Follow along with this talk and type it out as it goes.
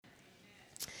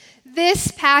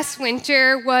This past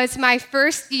winter was my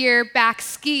first year back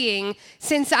skiing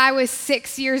since I was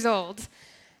 6 years old.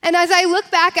 And as I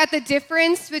look back at the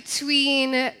difference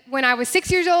between when I was 6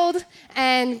 years old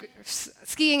and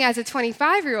skiing as a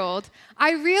 25-year-old,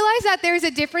 I realized that there's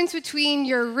a difference between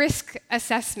your risk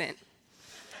assessment.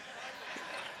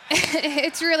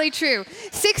 It's really true.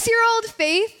 6-year-old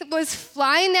Faith was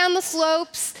flying down the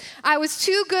slopes. I was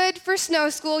too good for snow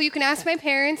school. You can ask my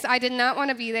parents. I did not want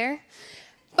to be there.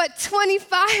 But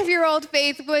 25-year-old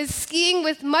Faith was skiing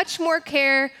with much more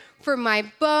care for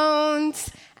my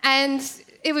bones, and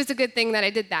it was a good thing that I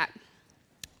did that.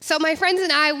 So my friends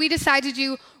and I, we decided to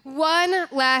do one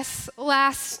last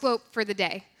slope for the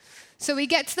day. So we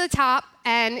get to the top,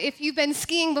 and if you've been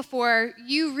skiing before,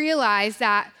 you realize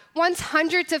that once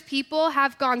hundreds of people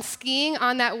have gone skiing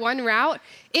on that one route,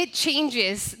 it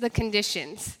changes the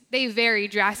conditions. They vary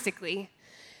drastically.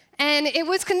 And it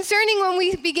was concerning when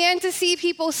we began to see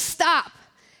people stop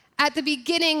at the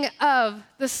beginning of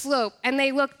the slope, and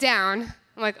they look down.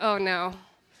 I'm like, oh no.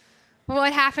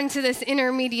 What happened to this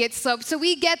intermediate slope? So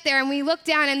we get there, and we look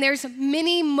down, and there's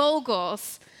mini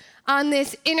moguls on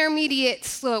this intermediate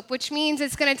slope, which means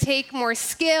it's going to take more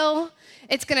skill,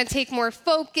 it's going to take more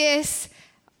focus,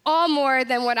 all more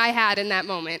than what I had in that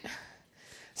moment.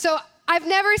 So I've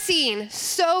never seen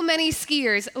so many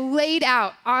skiers laid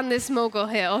out on this mogul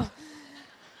hill.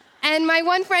 And my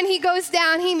one friend, he goes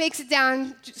down, he makes it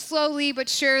down slowly but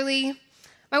surely.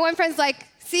 My one friend's like,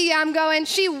 see ya, I'm going.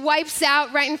 She wipes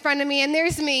out right in front of me, and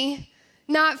there's me,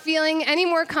 not feeling any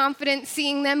more confident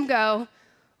seeing them go,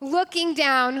 looking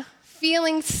down,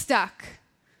 feeling stuck,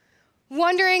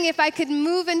 wondering if I could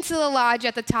move into the lodge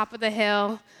at the top of the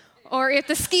hill, or if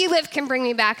the ski lift can bring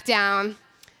me back down.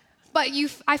 But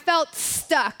I felt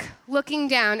stuck looking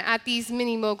down at these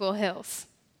mini mogul hills.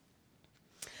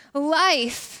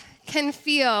 Life can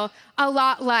feel a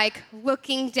lot like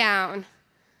looking down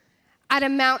at a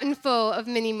mountain full of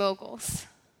mini moguls.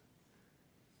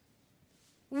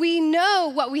 We know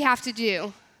what we have to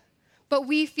do, but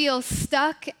we feel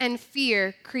stuck and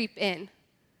fear creep in.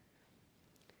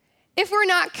 If we're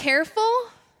not careful,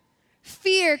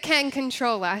 fear can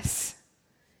control us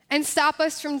and stop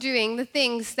us from doing the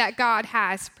things that God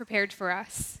has prepared for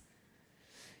us.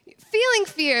 Feeling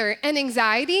fear and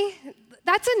anxiety,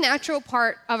 that's a natural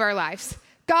part of our lives.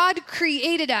 God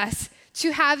created us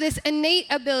to have this innate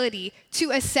ability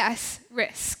to assess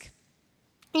risk.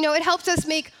 It helps us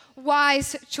make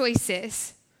wise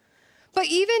choices. But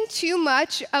even too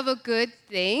much of a good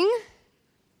thing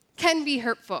can be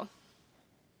hurtful.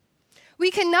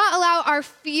 We cannot allow our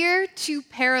fear to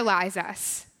paralyze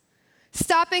us,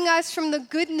 stopping us from the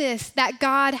goodness that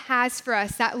God has for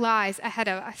us that lies ahead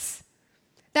of us,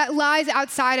 that lies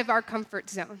outside of our comfort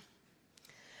zone.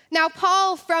 Now,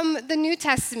 Paul from the New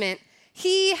Testament,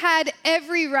 he had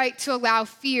every right to allow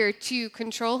fear to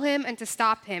control him and to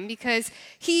stop him because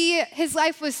his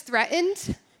life was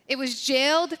threatened, it was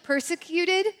jailed,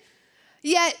 persecuted,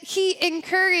 yet he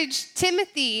encouraged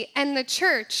Timothy and the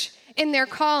church in their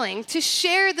calling to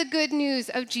share the good news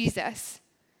of Jesus.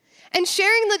 And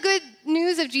sharing the good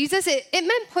news of Jesus, it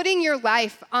meant putting your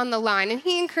life on the line. And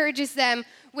he encourages them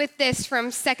with this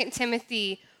from 2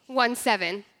 Timothy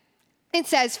 1:7. It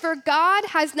says, "For God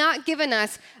has not given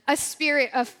us a spirit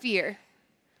of fear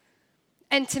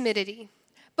and timidity,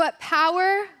 but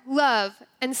power, love,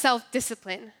 and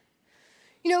self-discipline."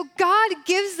 God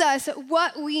gives us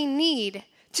what we need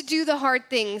to do the hard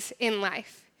things in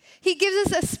life. He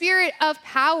gives us a spirit of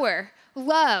power,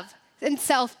 love, and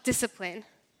self-discipline.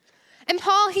 And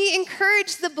Paul, he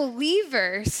encouraged the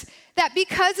believers that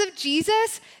because of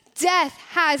Jesus, death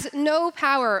has no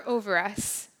power over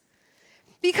us.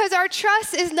 Because our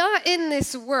trust is not in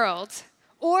this world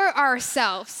or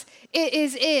ourselves. It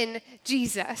is in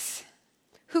Jesus,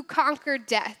 who conquered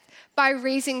death by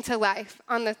raising to life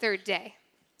on the third day.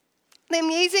 The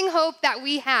amazing hope that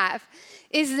we have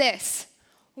is this: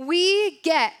 we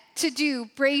get to do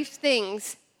brave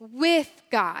things with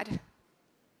God.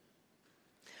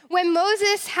 When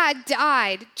Moses had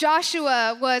died,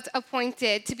 Joshua was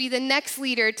appointed to be the next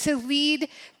leader to lead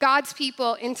God's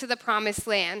people into the promised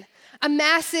land, a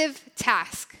massive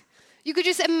task. You could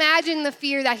just imagine the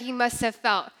fear that he must have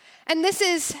felt. And this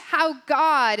is how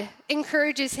God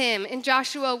encourages him in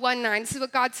Joshua 1:9. This is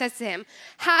what God says to him: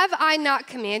 "Have I not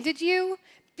commanded you?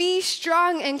 Be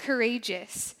strong and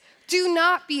courageous. Do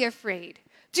not be afraid.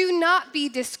 Do not be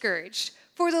discouraged,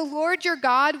 for the Lord your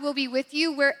God will be with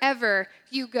you wherever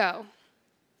you go."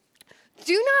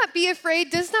 Do not be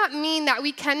afraid does not mean that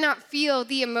we cannot feel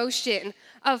the emotion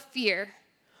of fear.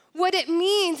 What it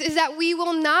means is that we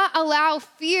will not allow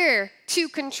fear to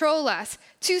control us,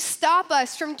 to stop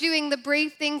us from doing the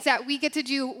brave things that we get to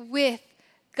do with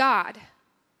God.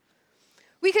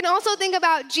 We can also think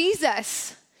about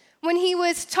Jesus when he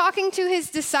was talking to his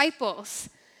disciples.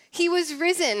 He was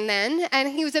risen then, and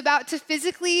he was about to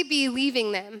physically be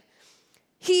leaving them.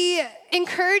 He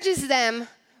encourages them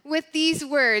with these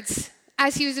words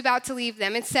as he was about to leave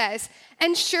them. It says,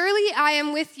 "And surely I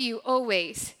am with you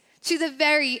always, to the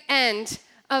very end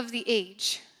of the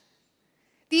age."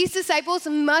 These disciples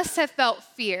must have felt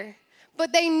fear,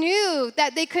 but they knew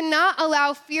that they could not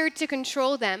allow fear to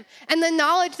control them. And the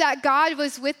knowledge that God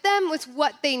was with them was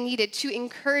what they needed to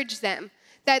encourage them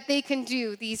that they can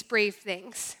do these brave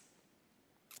things.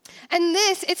 And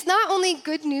this, it's not only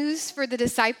good news for the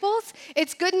disciples,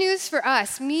 it's good news for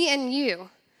us, me and you,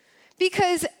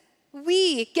 because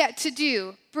we get to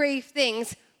do brave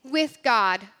things with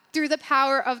God through the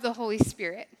power of the Holy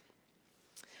Spirit.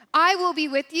 I will be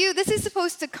with you. This is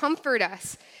supposed to comfort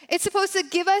us. It's supposed to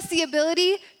give us the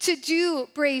ability to do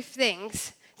brave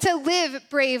things, to live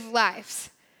brave lives,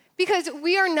 because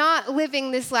we are not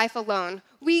living this life alone.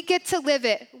 We get to live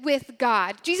it with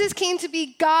God. Jesus came to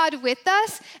be God with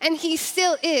us, and he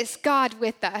still is God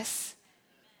with us.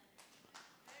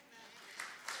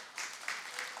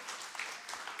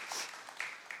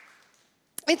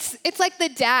 It's like the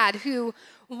dad who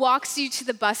walks you to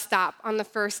the bus stop on the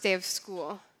first day of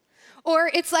school. Or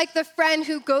it's like the friend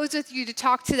who goes with you to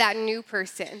talk to that new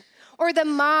person. Or the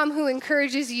mom who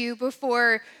encourages you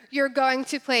before you're going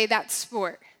to play that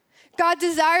sport. God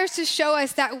desires to show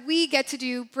us that we get to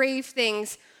do brave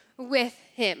things with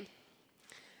him.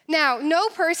 Now, no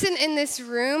person in this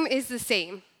room is the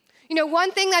same.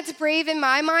 One thing that's brave in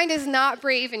my mind is not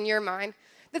brave in your mind.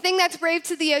 The thing that's brave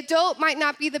to the adult might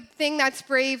not be the thing that's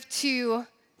brave to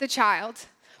the child.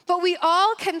 But we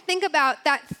all can think about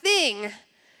that thing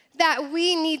that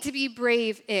we need to be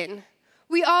brave in.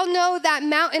 We all know that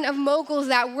mountain of moguls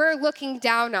that we're looking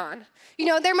down on.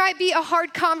 There might be a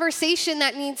hard conversation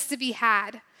that needs to be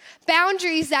had,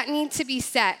 boundaries that need to be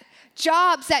set,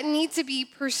 jobs that need to be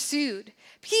pursued,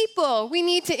 people we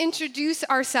need to introduce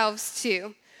ourselves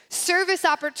to, service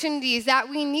opportunities that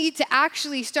we need to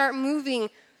actually start moving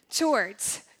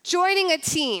towards, joining a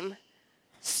team,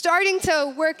 starting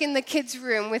to work in the kids'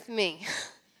 room with me.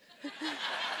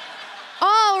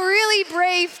 All really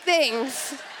brave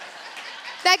things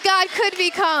that God could be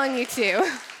calling you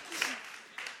to.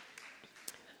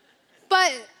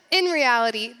 But in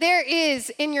reality, there is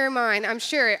in your mind, I'm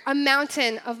sure, a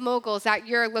mountain of moguls that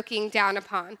you're looking down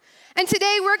upon. And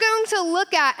today we're going to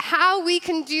look at how we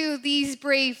can do these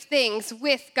brave things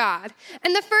with God.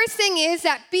 And the first thing is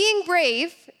that being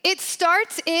brave, it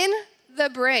starts in the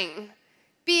brain.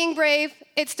 Being brave,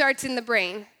 it starts in the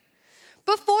brain.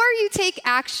 Before you take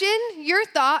action,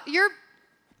 your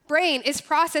brain is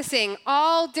processing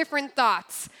all different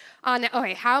thoughts on,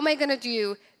 okay, how am I going to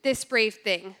do this brave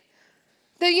thing?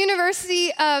 The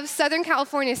University of Southern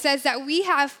California says that we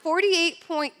have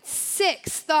 48.6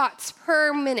 thoughts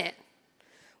per minute,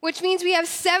 which means we have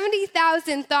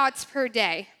 70,000 thoughts per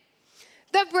day.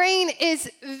 The brain is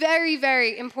very,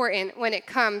 very important when it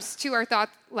comes to our thought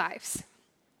lives.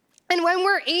 And when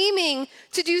we're aiming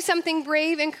to do something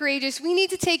brave and courageous, we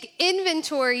need to take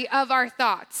inventory of our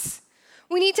thoughts.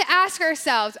 We need to ask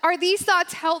ourselves, are these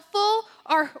thoughts helpful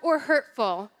or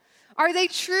hurtful? Are they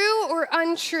true or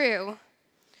untrue?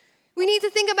 We need to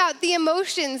think about the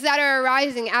emotions that are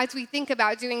arising as we think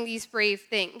about doing these brave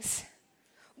things.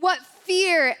 What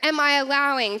fear am I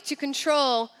allowing to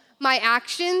control my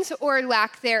actions or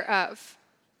lack thereof?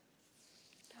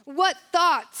 What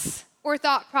thoughts or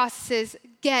thought processes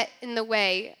get in the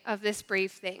way of this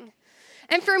brave thing?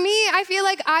 And for me, I feel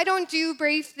like I don't do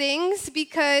brave things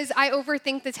because I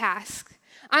overthink the task.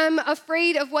 I'm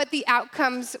afraid of what the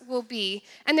outcomes will be.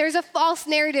 And there's a false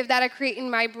narrative that I create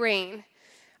in my brain,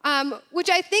 which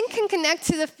I think can connect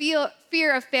to the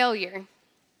fear of failure.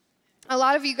 A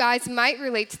lot of you guys might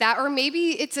relate to that, or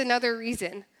maybe it's another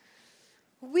reason.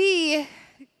 We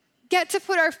get to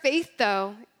put our faith,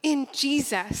 though, in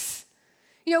Jesus.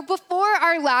 Before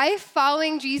our life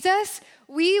following Jesus,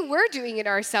 we were doing it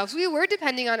ourselves. We were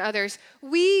depending on others.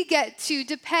 We get to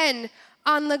depend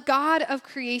on the God of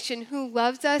creation who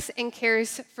loves us and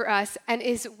cares for us and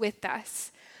is with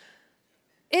us.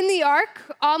 In the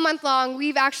Ark, all month long,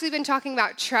 we've actually been talking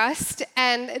about trust,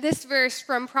 and this verse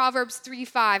from Proverbs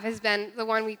 3:5 has been the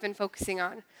one we've been focusing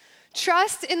on.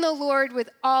 Trust in the Lord with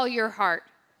all your heart.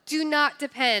 Do not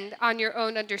depend on your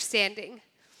own understanding.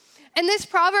 And this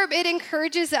proverb, it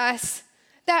encourages us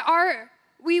that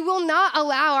we will not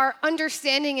allow our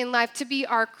understanding in life to be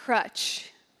our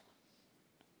crutch.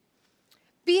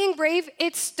 Being brave,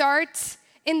 it starts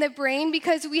in the brain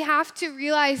because we have to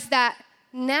realize that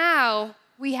now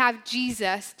we have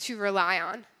Jesus to rely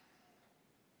on.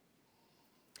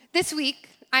 This week,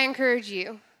 I encourage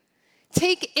you,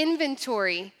 take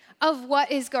inventory of what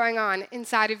is going on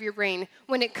inside of your brain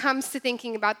when it comes to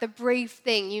thinking about the brave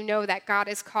thing you know that God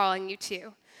is calling you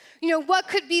to. What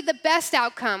could be the best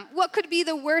outcome? What could be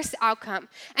the worst outcome?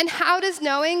 And how does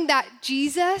knowing that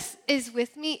Jesus is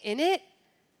with me in it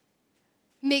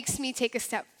makes me take a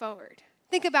step forward?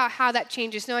 Think about how that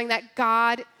changes, knowing that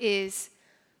God is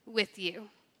with you.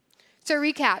 So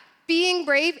recap, being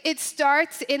brave, it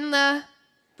starts in the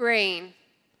brain.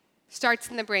 Starts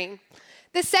in the brain.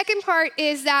 The second part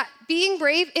is that being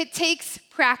brave, it takes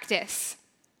practice.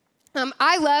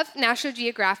 I love National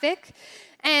Geographic,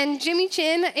 and Jimmy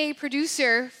Chin, a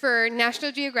producer for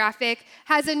National Geographic,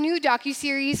 has a new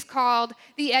docuseries called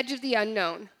The Edge of the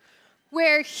Unknown,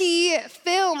 where he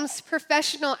films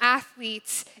professional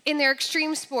athletes in their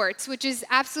extreme sports, which is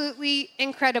absolutely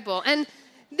incredible. And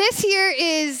this here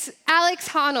is Alex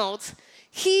Honnold.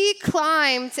 He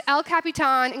climbed El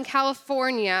Capitan in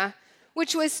California,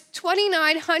 which was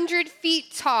 2,900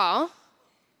 feet tall,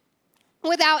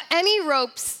 without any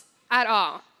ropes at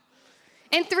all,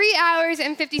 in 3 hours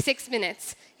and 56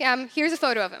 minutes. Here's a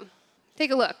photo of him.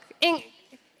 Take a look.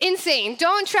 Insane.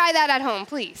 Don't try that at home,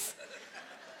 please.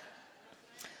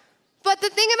 But the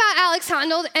thing about Alex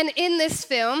Honnold, and in this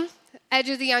film, Edge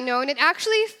of the Unknown, it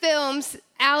actually films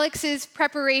Alex's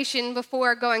preparation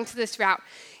before going to this route.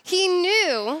 He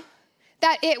knew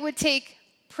that it would take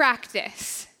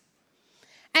practice.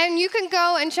 And you can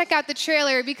go and check out the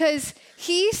trailer because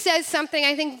he says something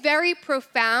I think very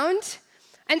profound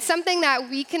and something that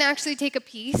we can actually take a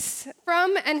piece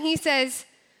from. And he says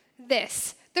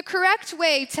this: the correct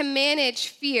way to manage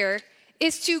fear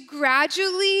is to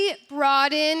gradually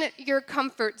broaden your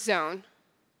comfort zone.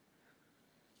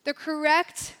 The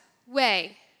correct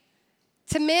way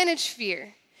to manage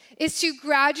fear is to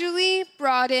gradually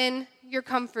broaden your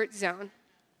comfort zone.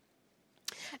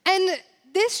 And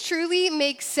this truly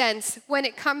makes sense when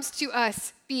it comes to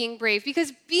us being brave,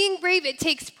 because being brave, it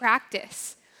takes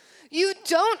practice. You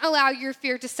don't allow your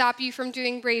fear to stop you from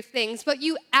doing brave things, but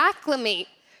you acclimate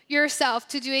yourself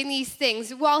to doing these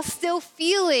things while still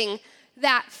feeling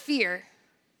that fear.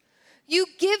 You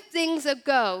give things a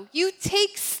go. You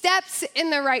take steps in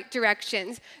the right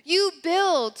directions. You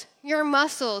build your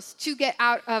muscles to get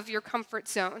out of your comfort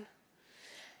zone.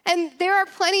 And there are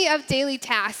plenty of daily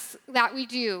tasks that we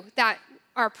do that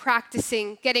are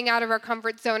practicing getting out of our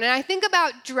comfort zone. And I think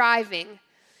about driving.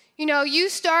 You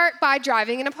start by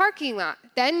driving in a parking lot.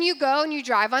 Then you go and you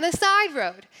drive on a side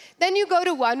road. Then you go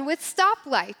to one with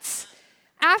stoplights.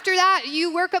 After that,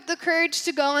 you work up the courage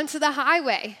to go onto the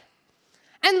highway.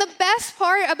 And the best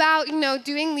part about,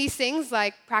 doing these things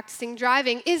like practicing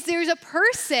driving is there's a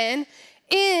person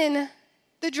in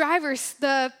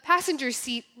the passenger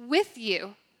seat with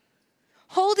you,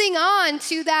 holding on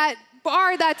to that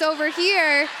bar that's over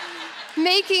here,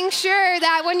 making sure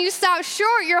that when you stop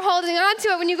short, you're holding on to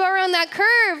it. When you go around that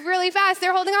curve really fast,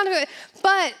 they're holding on to it.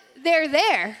 But they're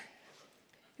there.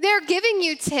 They're giving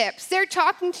you tips. They're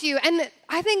talking to you. And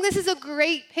I think this is a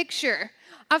great picture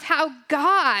of how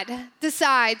God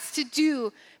decides to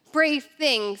do brave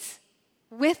things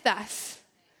with us.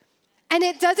 And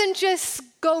it doesn't just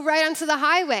go right onto the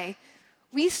highway.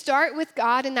 We start with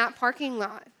God in that parking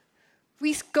lot.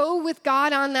 We go with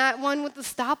God on that one with the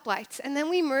stoplights, and then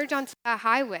we merge onto that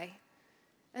highway.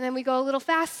 And then we go a little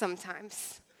fast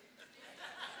sometimes.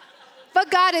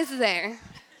 But God is there.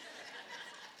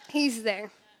 He's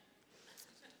there.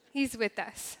 He's with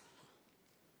us.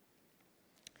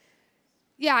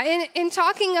 Yeah, in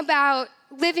talking about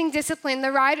living discipline,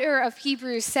 the writer of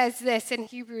Hebrews says this in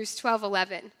Hebrews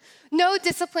 12:11. No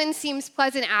discipline seems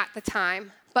pleasant at the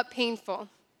time, but painful.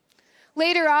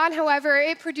 Later on, however,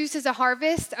 it produces a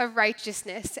harvest of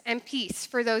righteousness and peace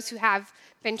for those who have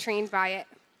been trained by it.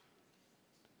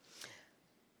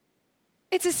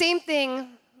 It's the same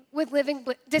thing with living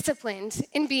disciplined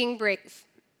in being brave.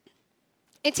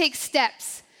 It takes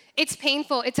steps. It's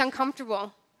painful. It's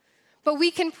uncomfortable. But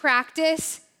we can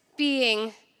practice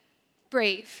being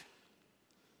brave.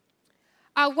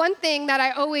 One thing that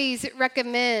I always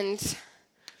recommend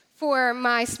for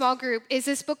my small group is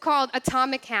this book called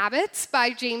Atomic Habits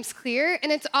by James Clear,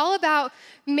 and it's all about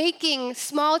making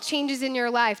small changes in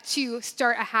your life to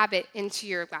start a habit into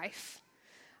your life.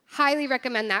 Highly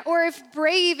recommend that. Or if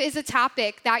brave is a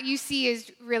topic that you see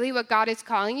is really what God is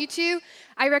calling you to,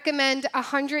 I recommend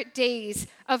 100 Days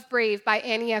of Brave by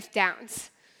Annie F. Downs.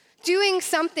 Doing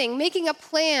something, making a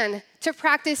plan to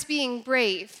practice being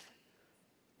brave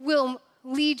will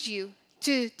lead you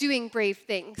to doing brave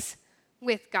things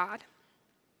with God.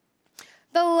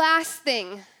 The last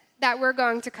thing that we're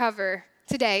going to cover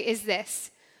today is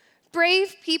this: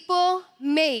 brave people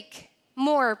make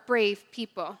more brave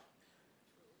people.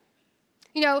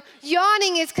 You know,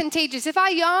 yawning is contagious. If I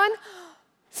yawn,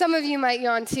 some of you might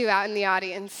yawn too out in the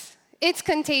audience. It's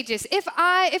contagious. If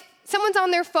someone's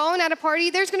on their phone at a party,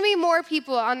 there's going to be more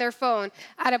people on their phone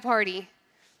at a party.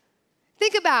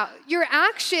 Think about your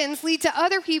actions lead to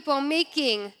other people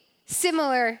making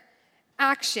similar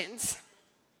actions.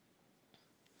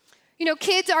 You know,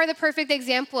 kids are the perfect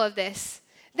example of this.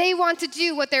 They want to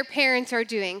do what their parents are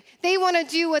doing. They want to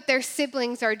do what their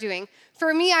siblings are doing.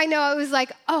 For me, I know it was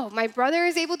like, oh, my brother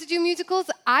is able to do musicals.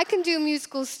 I can do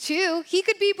musicals too. He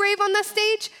could be brave on that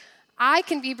stage. I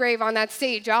can be brave on that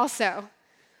stage also.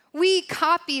 We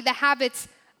copy the habits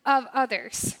of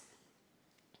others.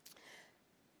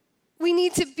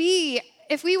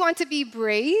 If we want to be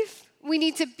brave, we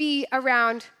need to be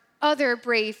around other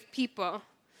brave people.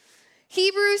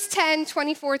 Hebrews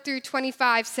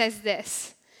 10:24-25 says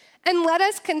this: "And let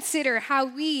us consider how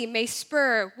we may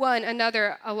spur one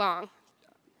another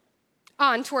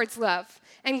on towards love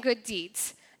and good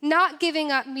deeds, not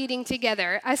giving up meeting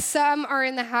together, as some are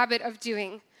in the habit of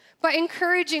doing, but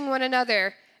encouraging one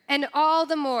another, and all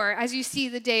the more as you see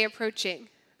the day approaching."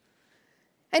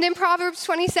 And in Proverbs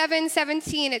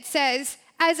 27:17, it says,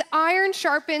 "As iron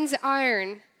sharpens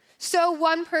iron, so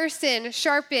one person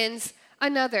sharpens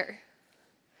another."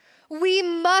 We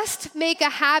must make a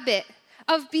habit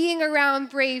of being around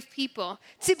brave people,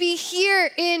 to be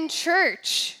here in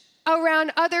church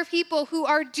around other people who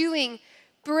are doing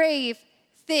brave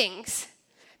things.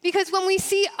 Because when we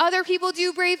see other people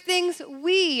do brave things,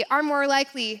 we are more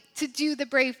likely to do the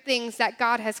brave things that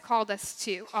God has called us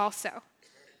to also.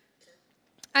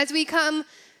 As we come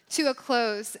to a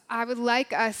close, I would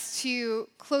like us to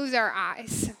close our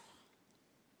eyes.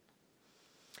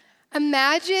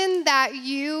 Imagine that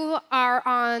you are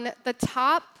on the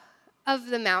top of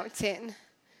the mountain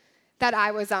that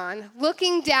I was on,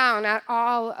 looking down at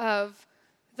all of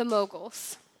the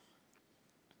moguls.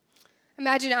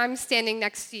 Imagine I'm standing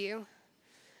next to you.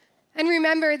 And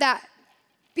remember that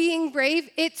being brave,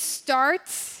 it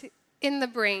starts in the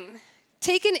brain.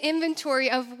 Take an inventory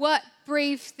of what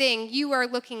brave thing you are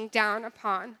looking down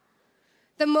upon,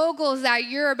 the moguls that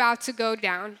you're about to go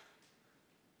down.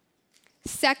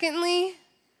 Secondly,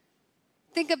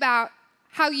 think about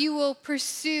how you will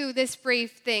pursue this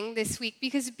brave thing this week,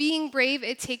 because being brave,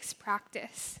 it takes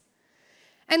practice.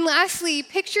 And lastly,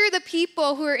 picture the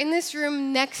people who are in this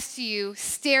room next to you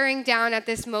staring down at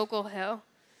this mogul hill.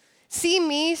 See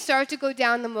me start to go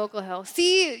down the mogul hill.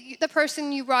 See the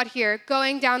person you brought here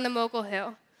going down the mogul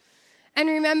hill. And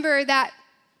remember that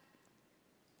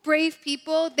brave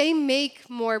people, they make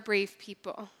more brave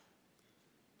people.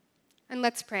 And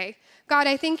let's pray. God,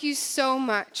 I thank you so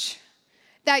much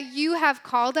that you have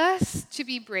called us to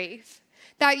be brave,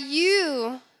 that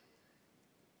you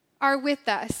are with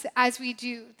us as we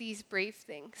do these brave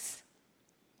things.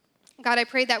 God, I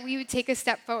pray that we would take a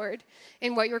step forward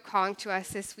in what you're calling to us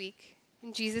this week.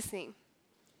 In Jesus' name,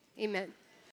 amen.